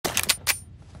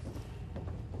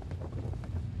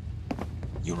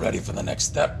You ready for the next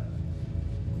step?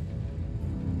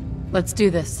 Let's do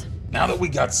this. Now that we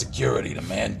got security to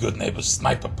man Goodneighbor's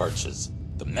sniper perches,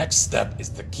 the next step is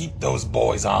to keep those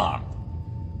boys armed.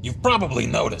 You've probably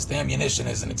noticed ammunition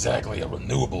isn't exactly a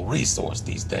renewable resource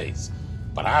these days,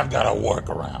 but I've got a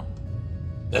workaround.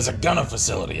 There's a gunner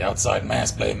facility outside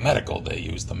Mass Bay Medical they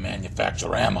use to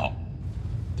manufacture ammo.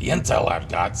 The intel I've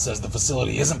got says the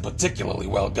facility isn't particularly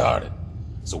well guarded,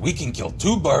 so we can kill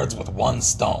two birds with one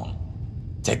stone.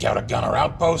 Take out a gunner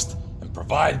outpost and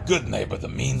provide Goodneighbor the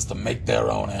means to make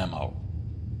their own ammo.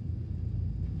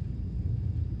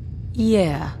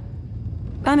 Yeah.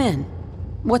 I'm in.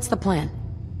 What's the plan?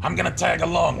 I'm gonna tag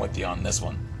along with you on this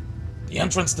one. The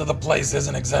entrance to the place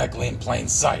isn't exactly in plain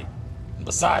sight. And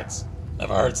besides,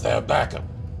 never hurts to have backup.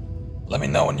 Let me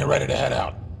know when you're ready to head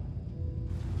out.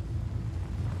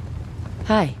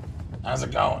 Hi. How's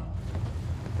it going?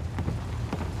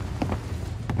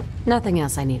 Nothing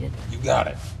else I needed. You got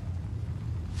it.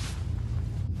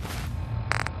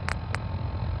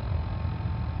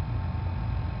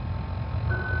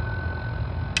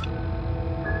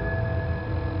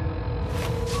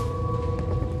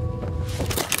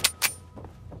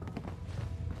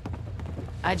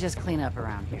 I just clean up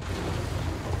around here.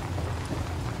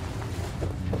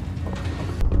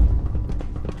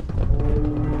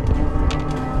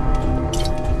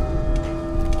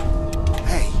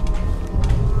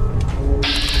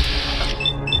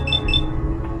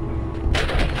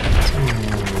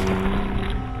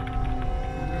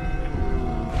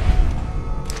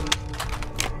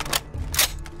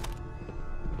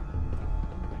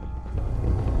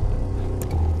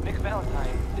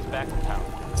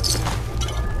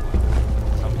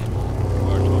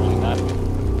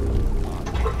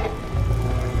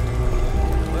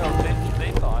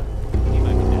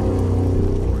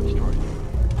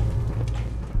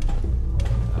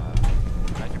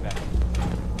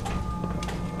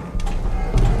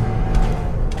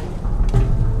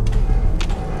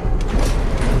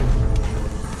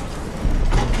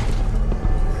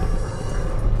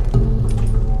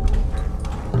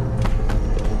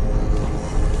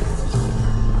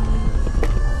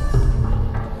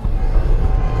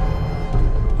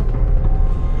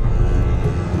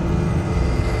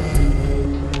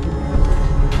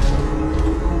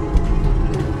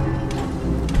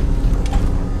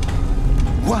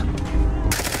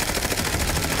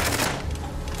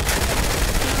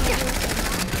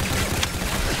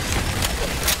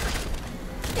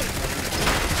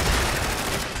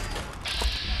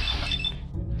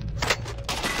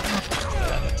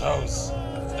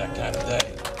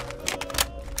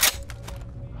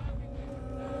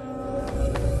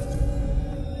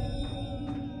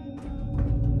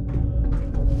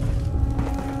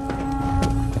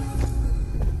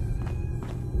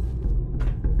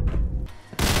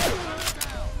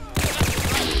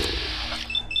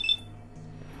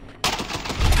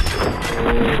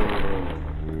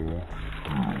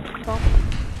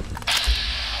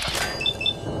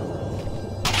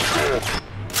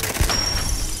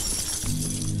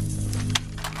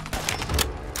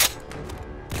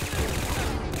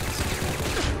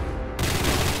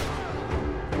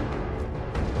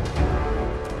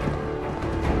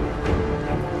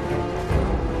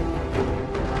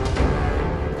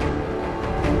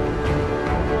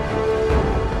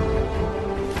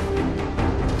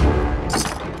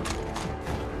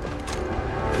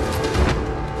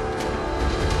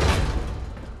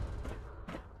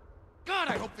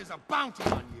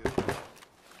 On you.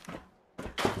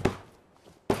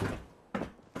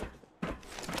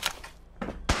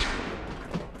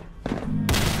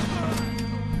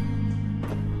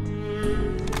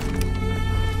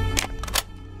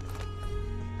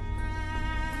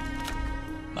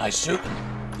 Nice shooting.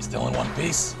 You still in one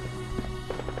piece?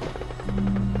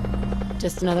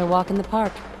 Just another walk in the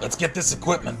park. Let's get this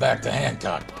equipment back to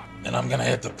Hancock, and I'm gonna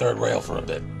hit the third rail for a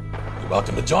bit. You're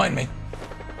welcome to join me.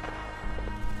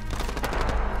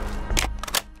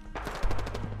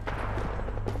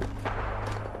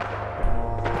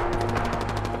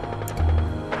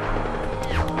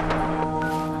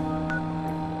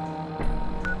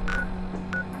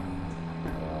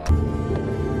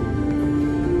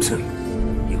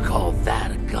 You call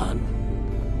that a gun?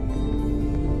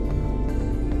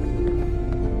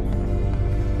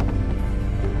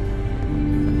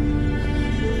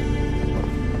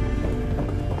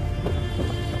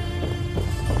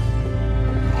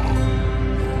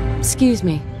 Excuse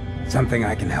me. Something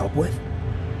I can help with?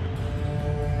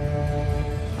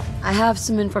 I have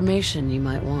some information you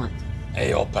might want.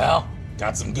 Hey, old pal.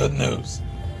 Got some good news.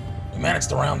 We managed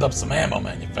to round up some ammo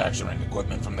manufacturing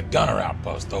equipment from the gunner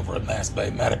outpost over at Mass Bay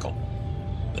Medical.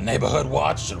 The neighborhood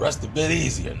watch should rest a bit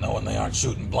easier knowing they aren't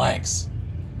shooting blanks.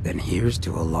 Then here's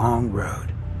to a long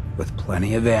road, with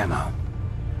plenty of ammo.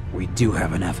 We do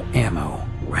have enough ammo,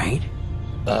 right?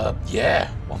 Yeah,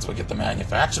 once we get the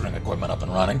manufacturing equipment up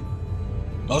and running.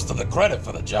 Most of the credit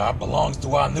for the job belongs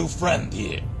to our new friend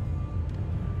here.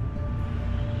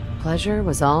 Pleasure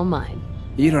was all mine.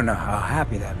 You don't know how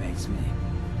happy that makes me.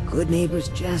 Good neighbor's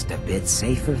just a bit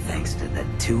safer thanks to the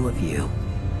two of you.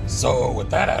 So, with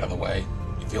that out of the way,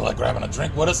 you feel like grabbing a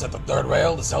drink with us at the third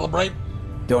rail to celebrate?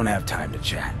 Don't have time to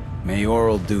chat.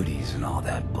 Mayoral duties and all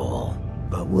that bull.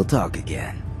 But we'll talk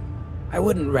again. I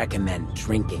wouldn't recommend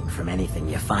drinking from anything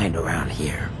you find around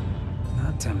here.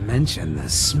 Not to mention the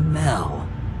smell.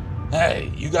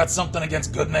 Hey, you got something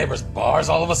against Good Neighbor's bars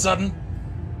all of a sudden?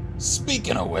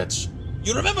 Speaking of which,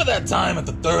 you remember that time at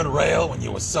the third rail when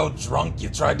you were so drunk you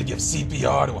tried to give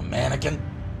CPR to a mannequin?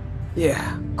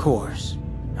 Yeah, of course.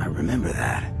 I remember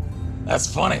that.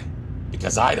 That's funny,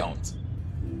 because I don't.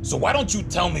 So why don't you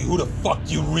tell me who the fuck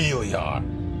you really are?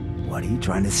 What are you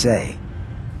trying to say?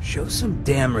 Show some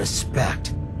damn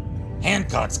respect.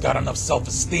 Hancock's got enough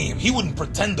self-esteem, he wouldn't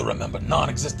pretend to remember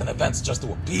non-existent events just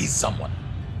to appease someone.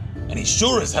 And he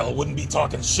sure as hell wouldn't be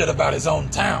talking shit about his own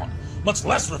town, much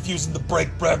less refusing to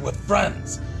break bread with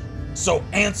friends. So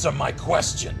answer my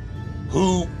question.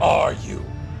 Who are you?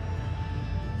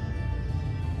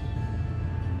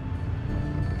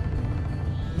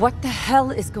 What the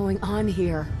hell is going on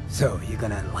here? So, you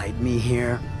gonna enlighten me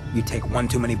here? You take one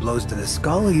too many blows to the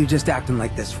skull, or you just acting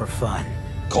like this for fun?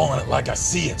 Calling it like I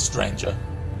see it, stranger.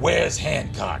 Where's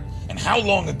Hancock? And how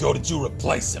long ago did you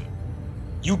replace him?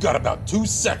 You got about 2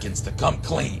 seconds to come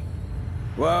clean.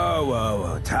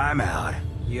 Whoa, time out.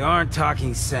 You aren't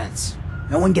talking sense.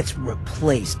 No one gets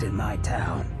replaced in my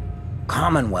town.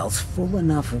 Commonwealth's full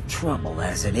enough of trouble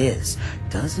as it is.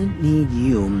 Doesn't need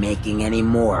you making any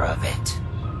more of it.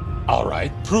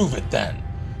 Alright, prove it then.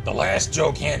 The last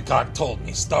joke Hancock told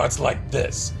me starts like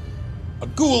this. A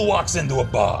ghoul walks into a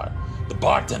bar. The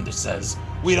bartender says,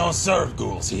 "We don't serve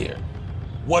ghouls here."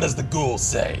 What does the ghoul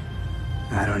say?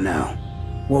 I don't know.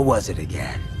 What was it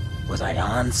again? Was I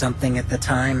on something at the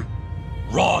time?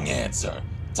 Wrong answer.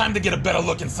 Time to get a better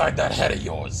look inside that head of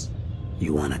yours.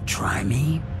 You wanna try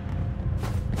me?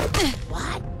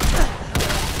 What?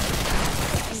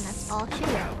 And that's all she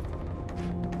wrote.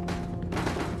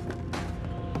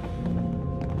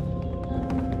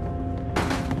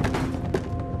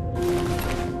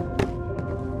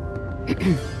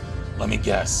 Let me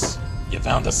guess. You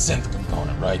found a synth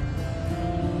component, right?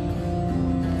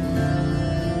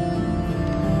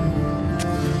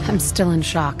 I'm still in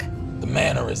shock. The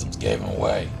mannerisms gave him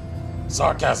away.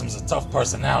 Sarcasm's a tough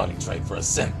personality trait for a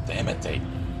synth to imitate.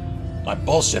 My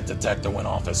bullshit detector went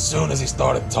off as soon as he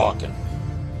started talking.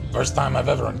 First time I've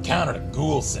ever encountered a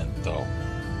ghoul synth, though.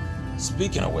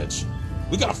 Speaking of which,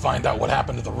 we gotta find out what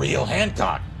happened to the real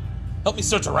Hancock. Help me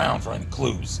search around for any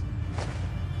clues.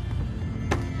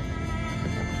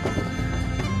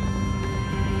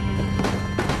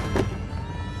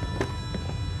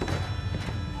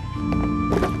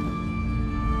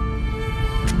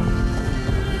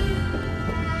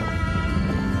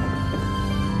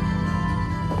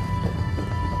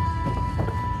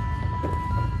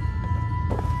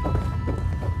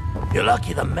 You're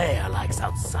lucky the mayor likes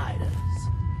outsiders.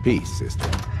 Peace, sister.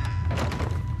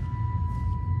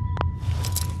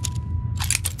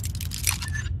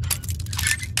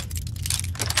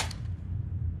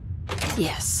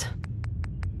 Yes.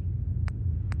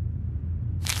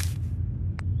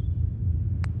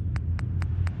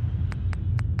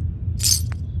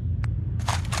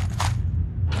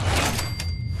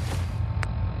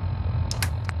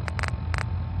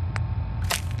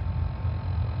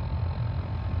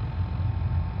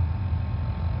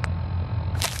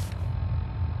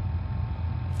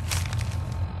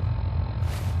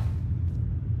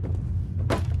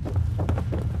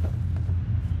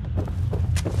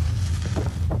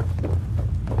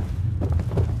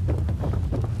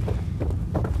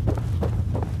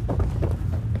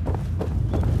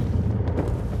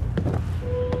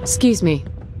 Excuse me.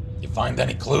 You find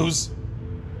any clues?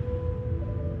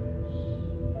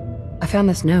 I found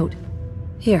this note.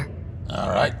 Here.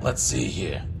 Alright, let's see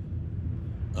here.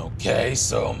 Okay,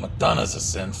 so McDonough's a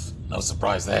synth. No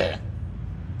surprise there.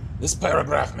 This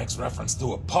paragraph makes reference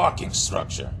to a parking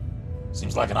structure.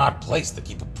 Seems like an odd place to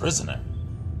keep a prisoner.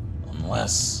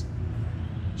 Unless...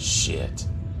 shit.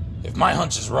 If my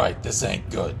hunch is right, this ain't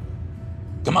good.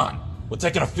 Come on, we're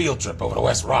taking a field trip over to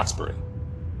West Roxbury.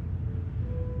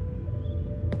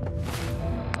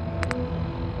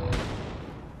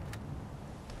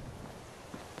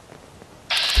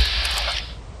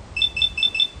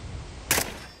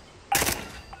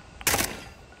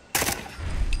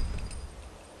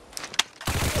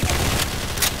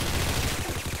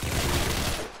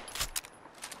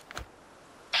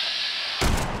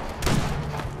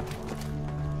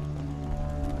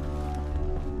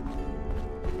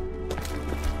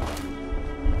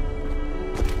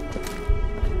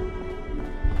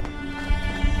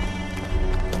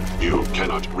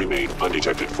 remain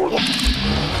undetected for long.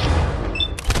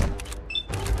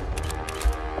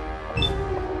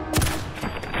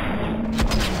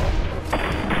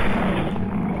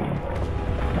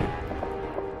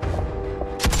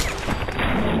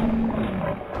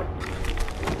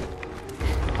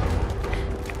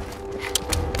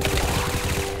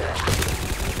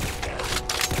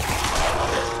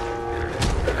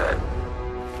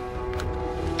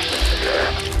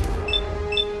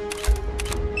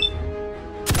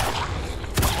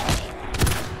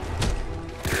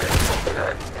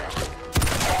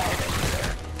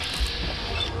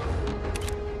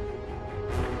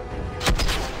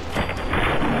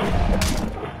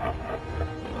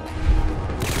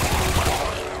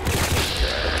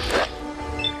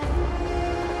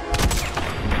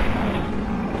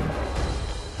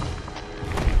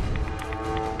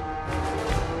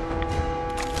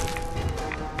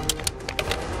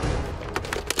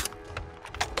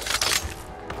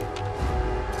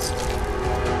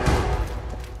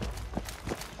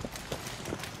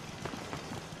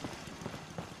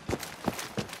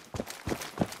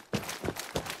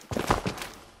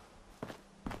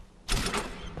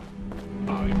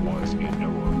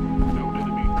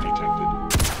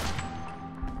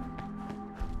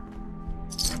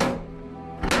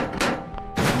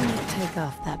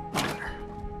 Off that bar.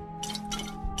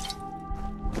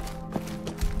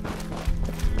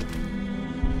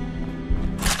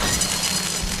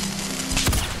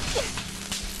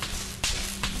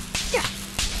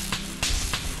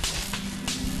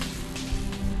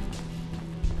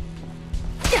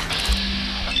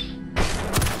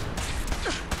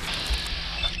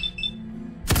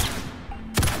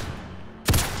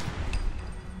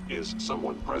 Is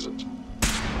someone present?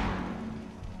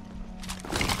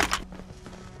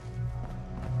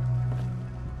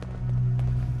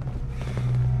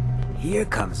 Here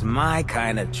comes my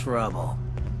kind of trouble.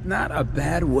 Not a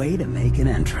bad way to make an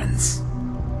entrance.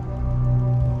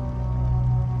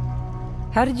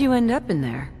 How did you end up in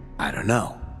there? I don't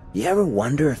know. You ever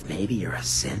wonder if maybe you're a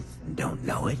synth and don't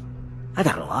know it? I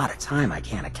got a lot of time I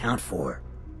can't account for.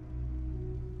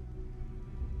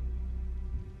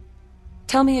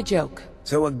 Tell me a joke.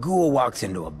 So a ghoul walks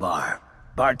into a bar.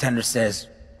 Bartender says,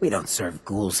 "We don't serve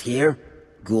ghouls here."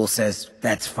 Ghoul says,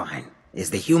 "That's fine.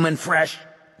 Is the human fresh?"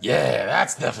 Yeah,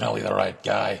 that's definitely the right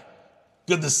guy.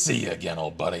 Good to see you again,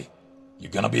 old buddy. You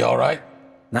gonna be alright?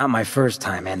 Not my first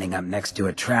time ending up next to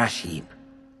a trash heap.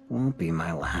 Won't be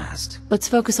my last. Let's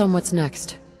focus on what's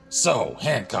next. So,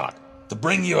 Hancock, to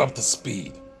bring you up to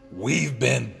speed, we've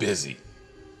been busy.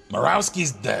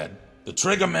 Murawski's dead, the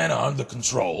Triggermen are under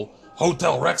control,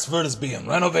 Hotel Rexford is being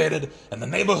renovated, and the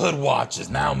Neighborhood Watch is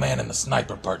now manning the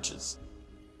sniper perches.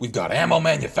 We've got ammo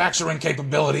manufacturing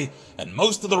capability, and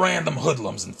most of the random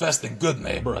hoodlums infesting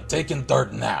Goodneighbor are taking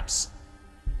dirt naps.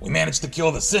 We managed to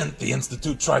kill the synth the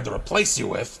Institute tried to replace you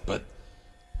with, but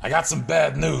I got some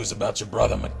bad news about your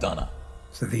brother McDonough.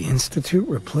 So the Institute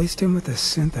replaced him with a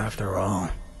synth after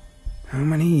all. How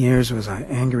many years was I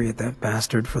angry at that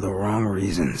bastard for the wrong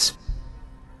reasons?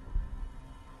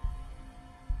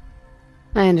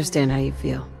 I understand how you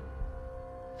feel.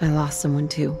 I lost someone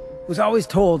too. Was always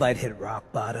told I'd hit rock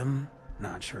bottom.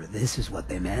 Not sure this is what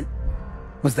they meant.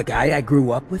 Was the guy I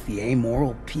grew up with the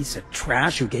amoral piece of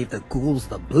trash who gave the ghouls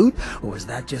the boot? Or was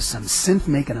that just some synth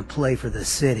making a play for the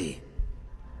city?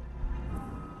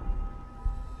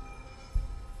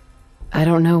 I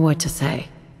don't know what to say.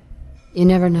 You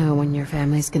never know when your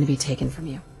family's gonna be taken from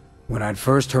you. When I'd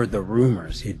first heard the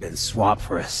rumors he'd been swapped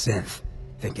for a synth,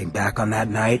 thinking back on that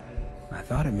night, I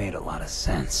thought it made a lot of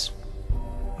sense.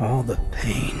 All the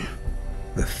pain,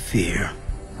 the fear,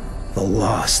 the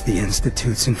loss the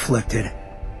Institute's inflicted.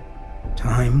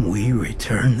 Time we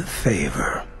return the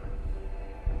favor.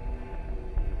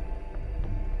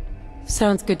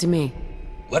 Sounds good to me.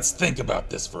 Let's think about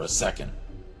this for a second.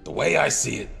 The way I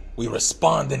see it, we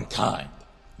respond in kind.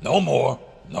 No more,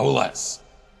 no less.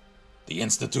 The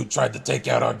Institute tried to take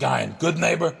out our guy in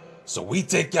Goodneighbor, so we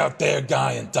take out their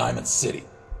guy in Diamond City.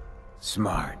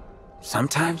 Smart.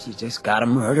 Sometimes you just gotta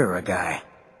murder a guy.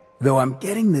 Though I'm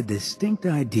getting the distinct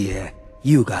idea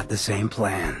you got the same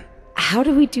plan. How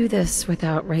do we do this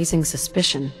without raising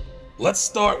suspicion? Let's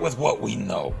start with what we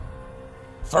know.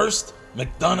 First,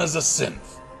 McDonough's a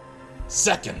synth.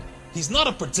 Second, he's not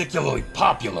a particularly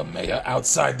popular mayor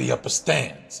outside the upper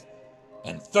stands.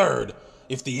 And third,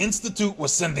 if the Institute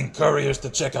was sending couriers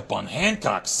to check up on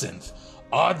Hancock's synth,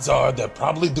 odds are they're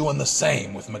probably doing the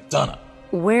same with McDonough.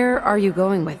 Where are you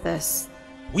going with this?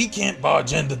 We can't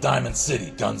barge into Diamond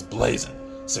City guns blazing.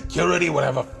 Security would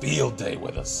have a field day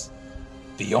with us.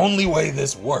 The only way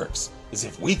this works is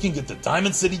if we can get the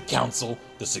Diamond City Council,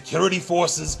 the security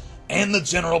forces, and the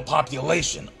general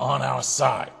population on our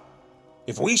side.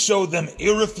 If we show them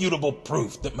irrefutable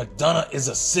proof that McDonough is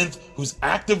a synth who's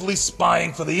actively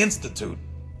spying for the Institute,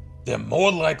 they're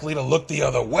more likely to look the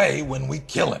other way when we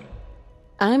kill him.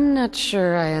 I'm not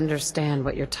sure I understand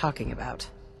what you're talking about.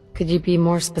 Could you be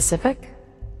more specific?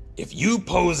 If you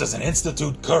pose as an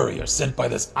Institute courier sent by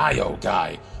this Io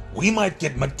guy, we might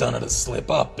get McDonough to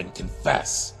slip up and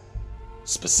confess.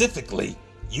 Specifically,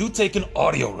 you take an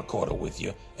audio recorder with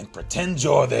you and pretend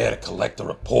you're there to collect a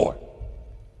report.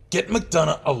 Get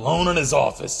McDonough alone in his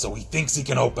office so he thinks he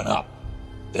can open up.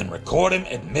 Then record him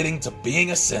admitting to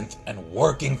being a synth and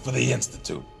working for the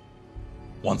Institute.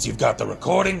 Once you've got the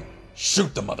recording,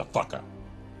 shoot the motherfucker.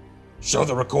 Show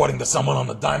the recording to someone on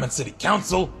the Diamond City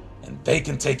Council, and they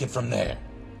can take it from there.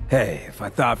 Hey, if I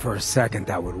thought for a second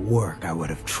that would work, I would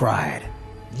have tried.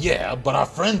 Yeah, but our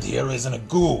friend here isn't a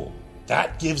ghoul.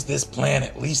 That gives this plan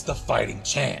at least a fighting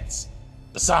chance.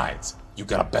 Besides, you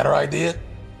got a better idea?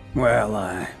 Well,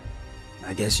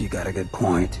 I guess you got a good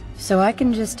point. So I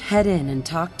can just head in and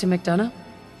talk to McDonough?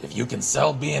 If you can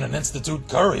sell being an Institute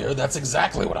courier, that's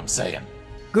exactly what I'm saying.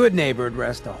 Good neighbor'd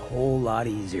rest a whole lot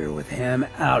easier with him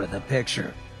out of the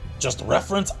picture. Just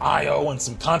reference Io and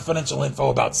some confidential info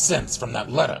about synths from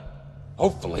that letter.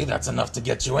 Hopefully that's enough to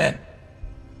get you in.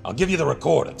 I'll give you the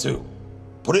recorder, too.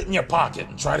 Put it in your pocket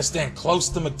and try to stand close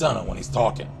to McDonough when he's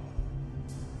talking.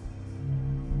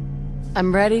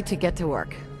 I'm ready to get to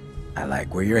work. I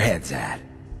like where your head's at.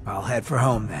 I'll head for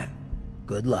home then.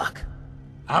 Good luck.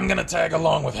 I'm gonna tag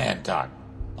along with Hancock.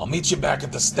 I'll meet you back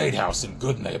at the State House in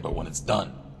Goodneighbor when it's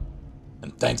done.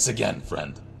 And thanks again,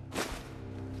 friend.